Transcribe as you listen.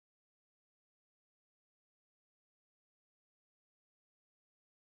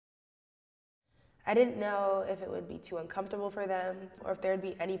I didn't know if it would be too uncomfortable for them or if there would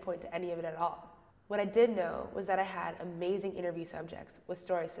be any point to any of it at all. What I did know was that I had amazing interview subjects with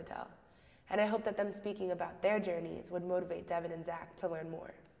stories to tell, and I hoped that them speaking about their journeys would motivate Devin and Zach to learn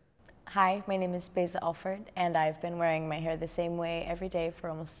more. Hi, my name is Beza Alford, and I've been wearing my hair the same way every day for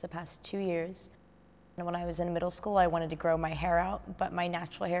almost the past 2 years. And when I was in middle school, I wanted to grow my hair out, but my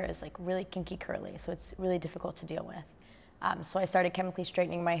natural hair is like really kinky curly, so it's really difficult to deal with. So I started chemically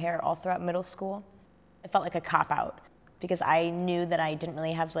straightening my hair all throughout middle school. It felt like a cop-out because I knew that I didn't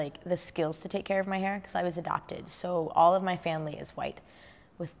really have like the skills to take care of my hair because I was adopted. So all of my family is white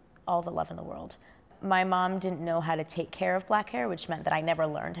with all the love in the world. My mom didn't know how to take care of black hair, which meant that I never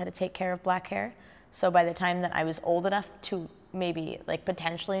learned how to take care of black hair. So by the time that I was old enough to maybe like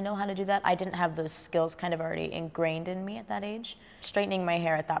potentially know how to do that, I didn't have those skills kind of already ingrained in me at that age. Straightening my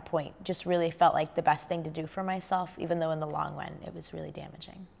hair at that point just really felt like the best thing to do for myself, even though in the long run it was really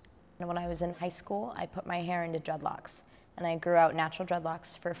damaging. And when I was in high school, I put my hair into dreadlocks, and I grew out natural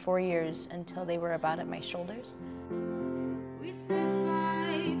dreadlocks for 4 years until they were about at my shoulders. We spent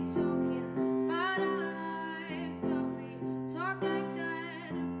 5 talking about our lives, but we talk like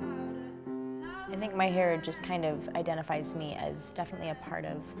that about I think my hair just kind of identifies me as definitely a part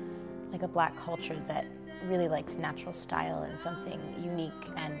of like a black culture that really likes natural style and something unique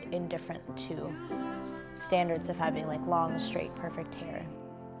and indifferent to standards of having like long, straight, perfect hair.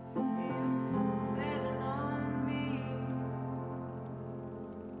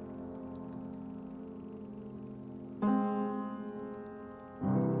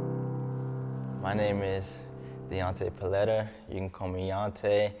 My name is Deontay Paletta. You can call me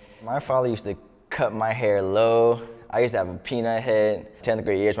Yante. My father used to cut my hair low. I used to have a peanut head. 10th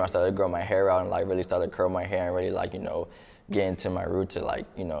grade years when I started to grow my hair out and like really started to curl my hair and really like, get into my roots of like,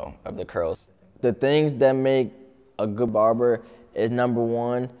 of the curls. The things that make a good barber is number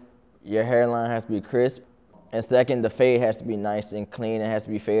one, your hairline has to be crisp. And second, the fade has to be nice and clean. It has to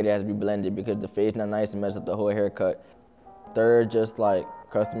be faded, it has to be blended because the fade's not nice and messes up the whole haircut. Third, just like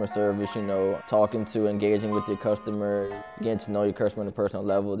customer service, talking to, engaging with your customer, getting to know your customer on a personal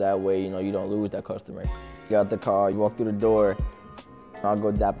level. That way, you don't lose that customer. You get out the car, you walk through the door, I'll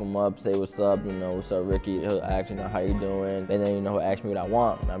go dap him up, say what's up, what's up, Ricky? He'll ask, how you doing? And then, he'll ask me what I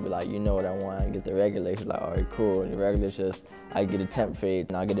want. And I'll be like, you know what I want. I get the regular. He's like, all right, cool. And the regular is just, I get a temp fade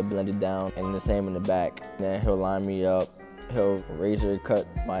and I'll get it blended down and the same in the back. And then he'll line me up. He'll razor cut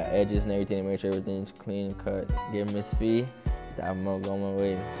my edges and everything to make sure everything's clean cut. Give him his fee. Dap him up, go my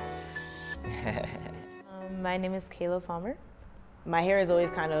way. My name is Kayla Palmer. My hair is always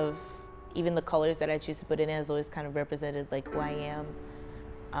kind of, even the colors that I choose to put in it has always kind of represented like who I am,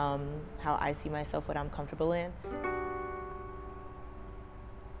 how I see myself, what I'm comfortable in.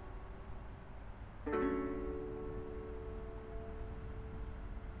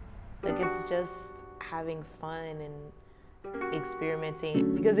 Like it's just having fun and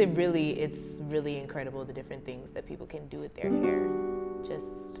experimenting because it's really incredible the different things that people can do with their hair,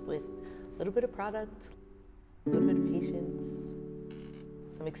 just with a little bit of product, a little bit of patience,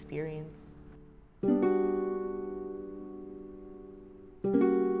 some experience. You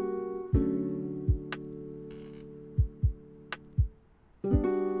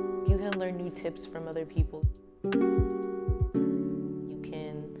can learn new tips from other people. You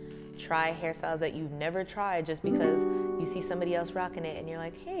can try hairstyles that you've never tried just because you see somebody else rocking it and you're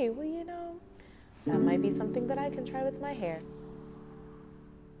like, hey, well, that might be something that I can try with my hair.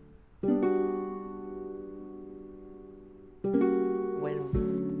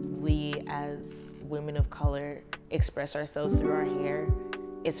 When we as women of color express ourselves through our hair,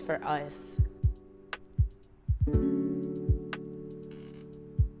 it's for us.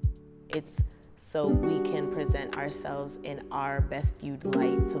 It's so we can present ourselves in our best viewed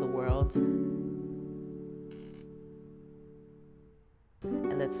light to the world.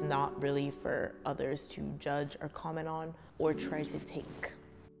 And that's not really for others to judge or comment on or try to take.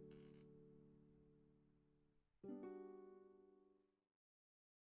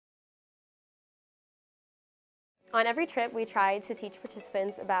 On every trip, we try to teach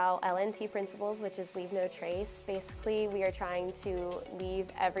participants about LNT principles, which is leave no trace. Basically, we are trying to leave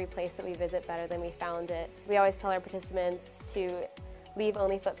every place that we visit better than we found it. We always tell our participants to leave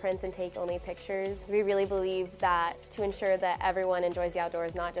only footprints and take only pictures. We really believe that to ensure that everyone enjoys the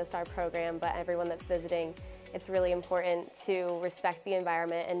outdoors, not just our program, but everyone that's visiting, it's really important to respect the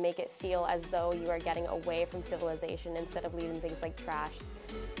environment and make it feel as though you are getting away from civilization instead of leaving things like trash.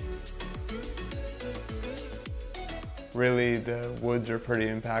 Really, the woods are pretty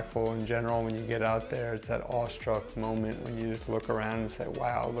impactful in general. When you get out there, it's that awestruck moment when you just look around and say,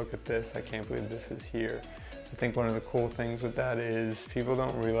 wow, look at this, I can't believe this is here. I think one of the cool things with that is people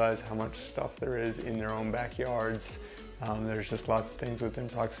don't realize how much stuff there is in their own backyards. There's just lots of things within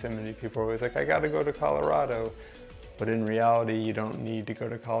proximity. People are always like, I gotta go to Colorado. But in reality, you don't need to go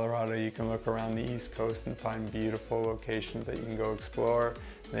to Colorado. You can look around the East Coast and find beautiful locations that you can go explore.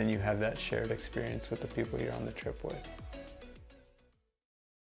 And then you have that shared experience with the people you're on the trip with.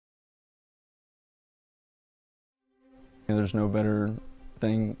 There's no better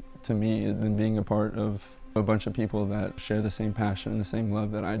thing to me than being a part of a bunch of people that share the same passion and the same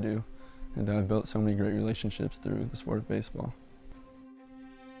love that I do. And I've built so many great relationships through the sport of baseball.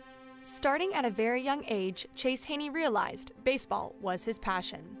 Starting at a very young age, Chase Haney realized baseball was his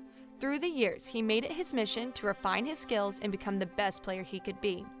passion. Through the years, he made it his mission to refine his skills and become the best player he could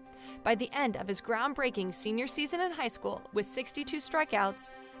be. By the end of his groundbreaking senior season in high school with 62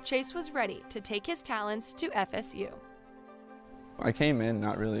 strikeouts, Chase was ready to take his talents to FSU. I came in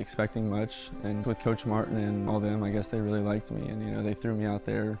not really expecting much, and with Coach Martin and all them, I guess they really liked me, and they threw me out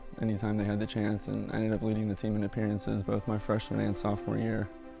there anytime they had the chance, and I ended up leading the team in appearances both my freshman and sophomore year.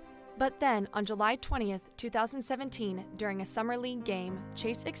 But then, on July 20th, 2017, during a summer league game,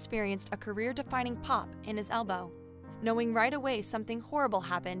 Chase experienced a career-defining pop in his elbow. Knowing right away something horrible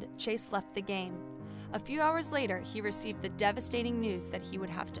happened, Chase left the game. A few hours later, he received the devastating news that he would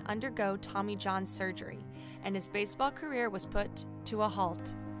have to undergo Tommy John surgery, and his baseball career was put to a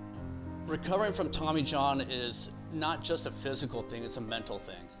halt. Recovering from Tommy John is not just a physical thing, it's a mental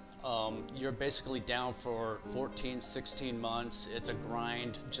thing. You're basically down for 14, 16 months. It's a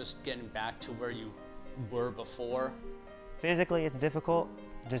grind just getting back to where you were before. Physically, it's difficult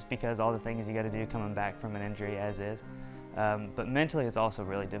just because all the things you got to do coming back from an injury as is. But mentally, it's also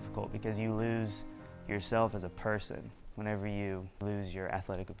really difficult because you lose yourself as a person whenever you lose your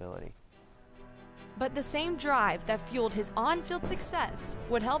athletic ability. But the same drive that fueled his on-field success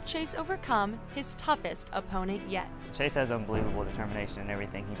would help Chase overcome his toughest opponent yet. Chase has unbelievable determination in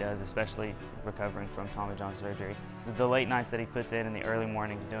everything he does, especially recovering from Tommy John surgery. The late nights that he puts in the early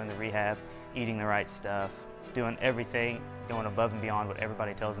mornings, doing the rehab, eating the right stuff, doing everything, going above and beyond what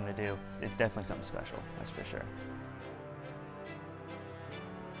everybody tells him to do, it's definitely something special, that's for sure.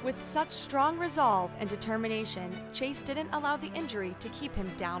 With such strong resolve and determination, Chase didn't allow the injury to keep him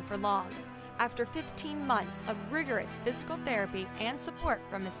down for long. After 15 months of rigorous physical therapy and support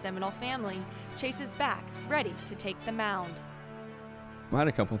from his Seminole family, Chase is back, ready to take the mound. I had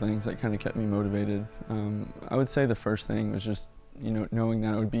a couple things that kind of kept me motivated. I would say the first thing was just, knowing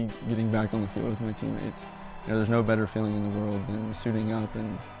that I would be getting back on the field with my teammates. There's no better feeling in the world than suiting up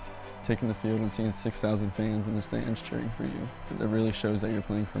and taking the field and seeing 6,000 fans in the stands cheering for you. It really shows that you're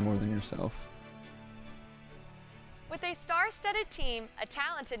playing for more than yourself. With a star-studded team, a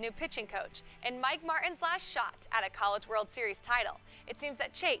talented new pitching coach, and Mike Martin's last shot at a College World Series title, it seems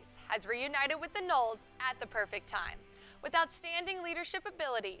that Chase has reunited with the Noles at the perfect time. With outstanding leadership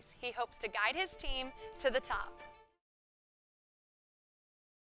abilities, he hopes to guide his team to the top.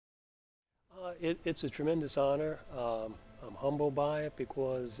 It's a tremendous honor. I'm humbled by it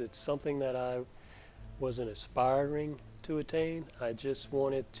because it's something that I wasn't aspiring to attain. I just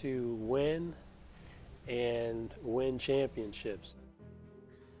wanted to win and win championships.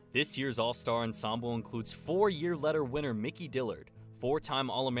 This year's All-Star Ensemble includes four-year letter winner Mickey Dillard,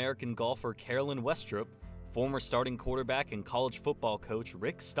 four-time All-American golfer Carolyn Westrup, former starting quarterback and college football coach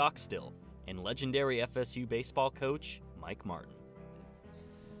Rick Stockstill, and legendary FSU baseball coach Mike Martin.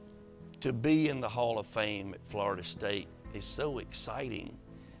 To be in the Hall of Fame at Florida State is so exciting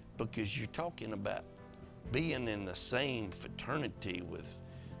because you're talking about being in the same fraternity with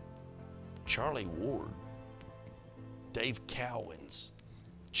Charlie Ward, Dave Cowens,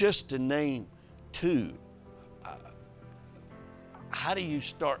 just to name two. How do you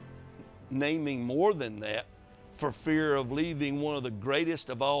start naming more than that for fear of leaving one of the greatest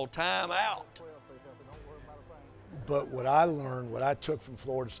of all time out? But what I learned, what I took from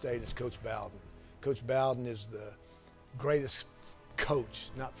Florida State is Coach Bowden. Coach Bowden is the greatest coach,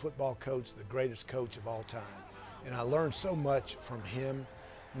 not football coach, the greatest coach of all time. And I learned so much from him,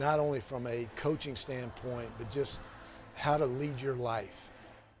 not only from a coaching standpoint, but just how to lead your life.